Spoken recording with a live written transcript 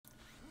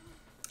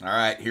All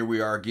right, here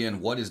we are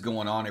again. What is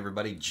going on,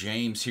 everybody?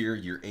 James here,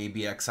 your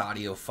ABX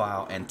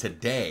audiophile, and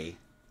today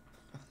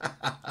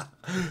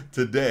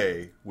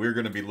we're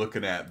going to be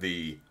looking at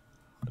the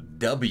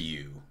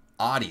Waudio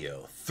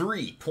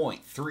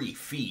 3.3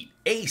 feet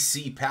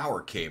AC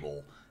power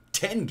cable,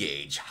 10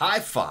 gauge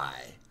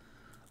hi-fi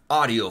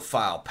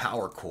audiophile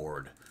power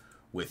cord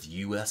with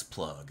US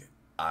plug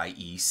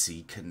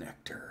IEC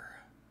connector.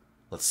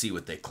 Let's see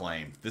what they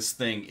claim. This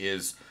thing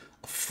is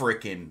a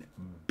freaking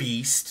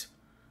beast.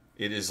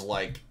 It is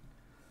like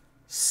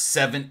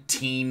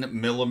 17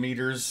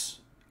 millimeters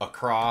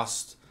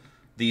across.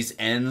 These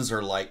ends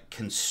are like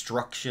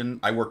construction.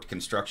 I worked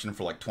construction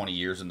for like 20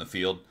 years in the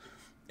field,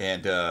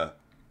 and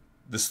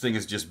this thing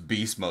is just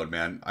beast mode,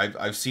 man.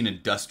 I've seen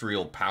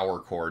industrial power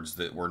cords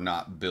that were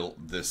not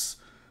built this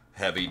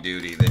heavy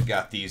duty. They've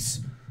got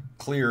these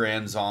clear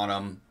ends on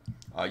them.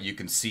 You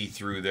can see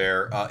through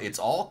there. It's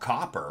all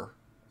copper,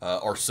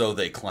 or so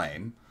they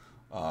claim.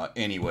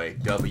 Anyway,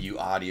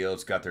 Waudio,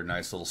 it's got their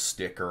nice little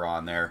sticker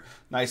on there.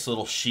 Nice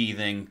little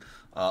sheathing.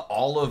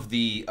 All of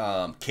the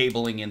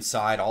cabling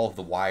inside, all of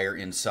the wire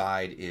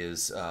inside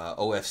is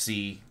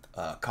OFC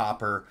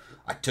copper.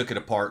 I took it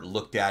apart,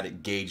 looked at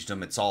it, gauged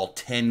them. It's all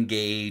 10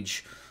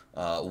 gauge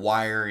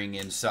wiring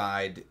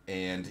inside.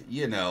 And,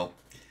 you know,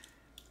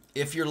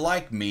 if you're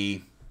like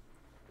me,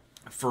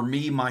 for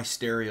me, my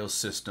stereo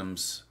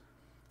systems,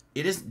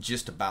 it isn't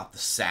just about the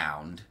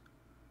sound,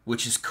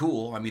 which is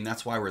cool. I mean,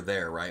 that's why we're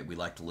there, right? We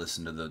like to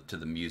listen to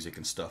the music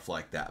and stuff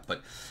like that.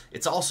 But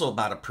it's also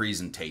about a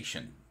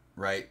presentation,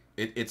 right?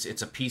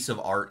 It's a piece of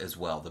art as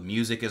well. The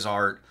music is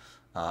art.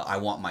 I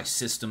want my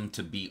system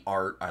to be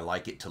art. I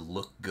like it to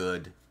look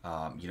good.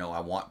 You know, I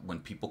want when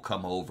people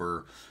come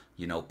over,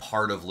 you know,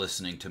 part of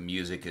listening to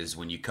music is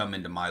when you come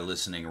into my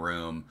listening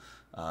room,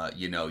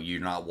 you know, you're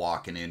not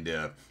walking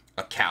into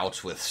a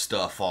couch with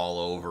stuff all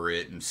over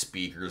it and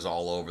speakers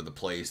all over the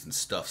place and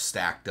stuff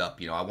stacked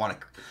up. You know, I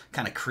want to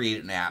kind of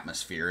create an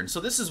atmosphere. And so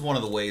this is one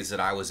of the ways that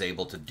I was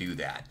able to do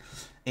that.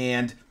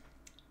 And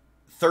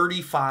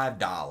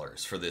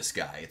 $35 for this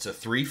guy. It's a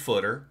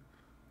 3-footer.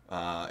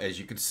 As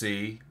you can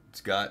see,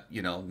 it's got,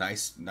 you know,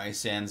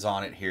 nice ends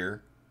on it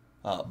here.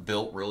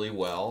 Built really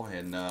well,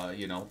 and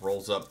you know,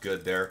 rolls up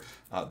good there.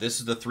 This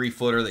is the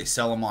 3-footer. They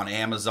sell them on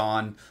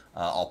Amazon.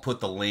 I'll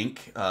put the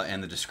link in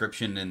the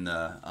description in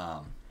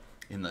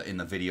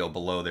the video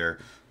below there.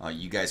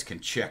 You guys can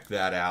check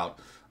that out.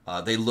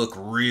 They look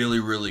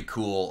really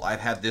cool.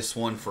 I've had this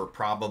one for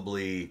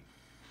probably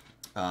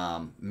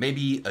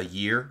maybe a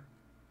year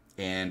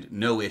and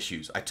no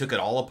issues. I took it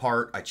all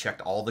apart. I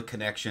checked all the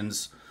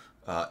connections.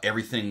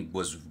 Everything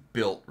was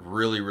built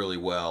really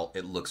well.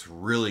 It looks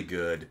really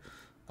good.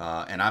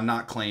 And I'm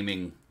not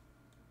claiming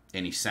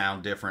any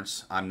sound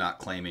difference. I'm not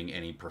claiming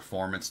any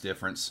performance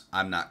difference.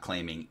 I'm not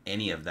claiming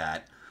any of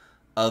that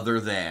other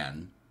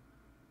than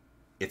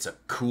it's a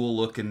cool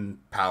looking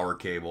power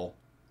cable.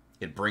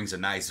 It brings a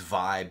nice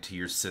vibe to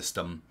your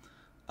system,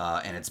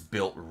 and it's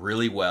built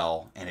really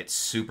well, and it's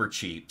super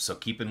cheap. So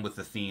keeping with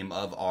the theme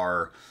of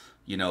our,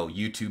 you know,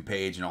 YouTube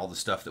page and all the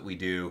stuff that we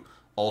do,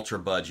 ultra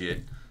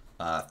budget,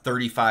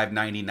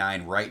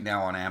 $35.99 right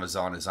now on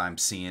Amazon as I'm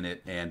seeing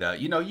it.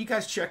 And you know, you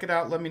guys check it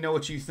out. Let me know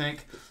what you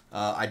think.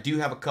 I do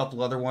have a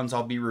couple other ones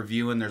I'll be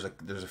reviewing. There's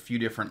a few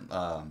different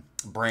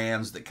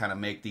brands that kind of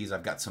make these.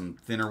 I've got some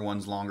thinner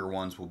ones, longer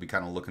ones. We'll be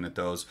kind of looking at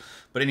those.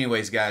 But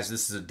anyways, guys,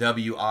 this is a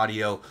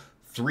Waudio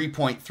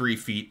 3.3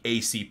 feet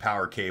AC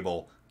power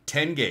cable,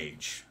 10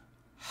 gauge,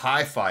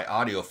 hi-fi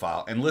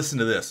audiophile. And listen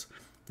to this.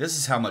 This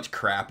is how much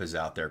crap is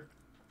out there.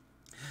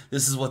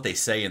 This is what they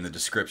say in the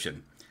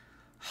description.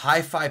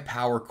 Hi-fi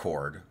power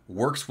cord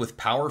works with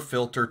power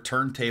filter,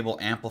 turntable,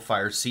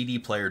 amplifier, CD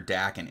player,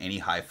 DAC, and any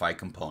hi-fi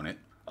component.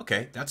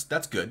 Okay,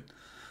 that's good.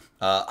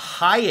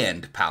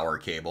 High-end power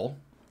cable.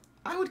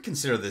 I would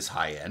consider this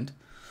high-end.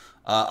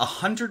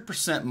 100%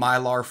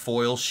 Mylar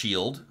foil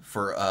shield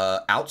for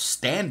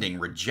outstanding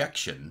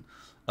rejection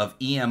of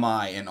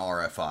EMI and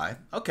RFI.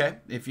 Okay,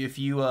 if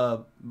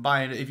you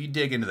buy it, if you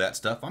dig into that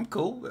stuff, I'm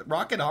cool.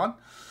 Rock it on.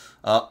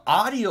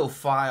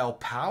 Audiophile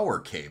power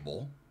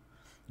cable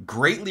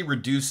greatly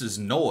reduces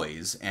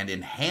noise and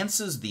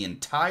enhances the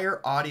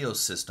entire audio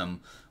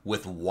system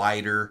with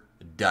wider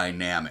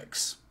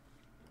dynamics.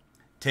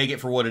 Take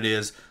it for what it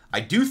is. I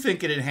do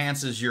think it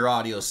enhances your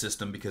audio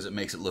system because it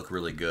makes it look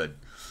really good.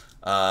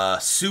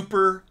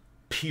 Super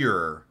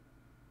pure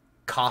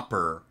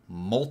copper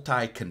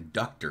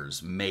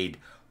multi-conductors made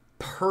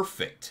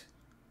perfect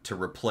to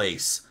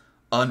replace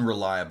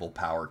unreliable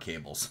power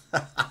cables.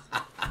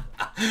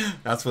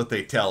 That's what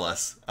they tell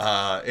us.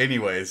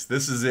 Anyways,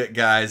 this is it,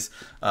 guys.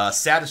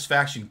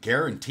 Satisfaction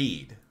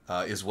guaranteed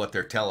is what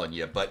they're telling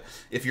you. But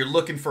if you're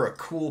looking for a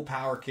cool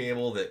power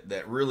cable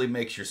that really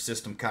makes your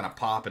system kind of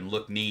pop and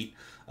look neat,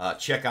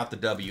 check out the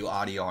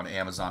Waudio on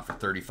Amazon for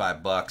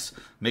 35 bucks.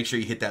 Make sure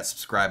you hit that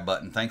subscribe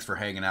button. Thanks for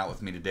hanging out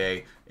with me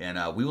today,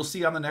 and we will see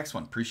you on the next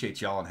one. Appreciate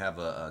y'all, and have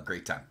a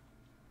great time.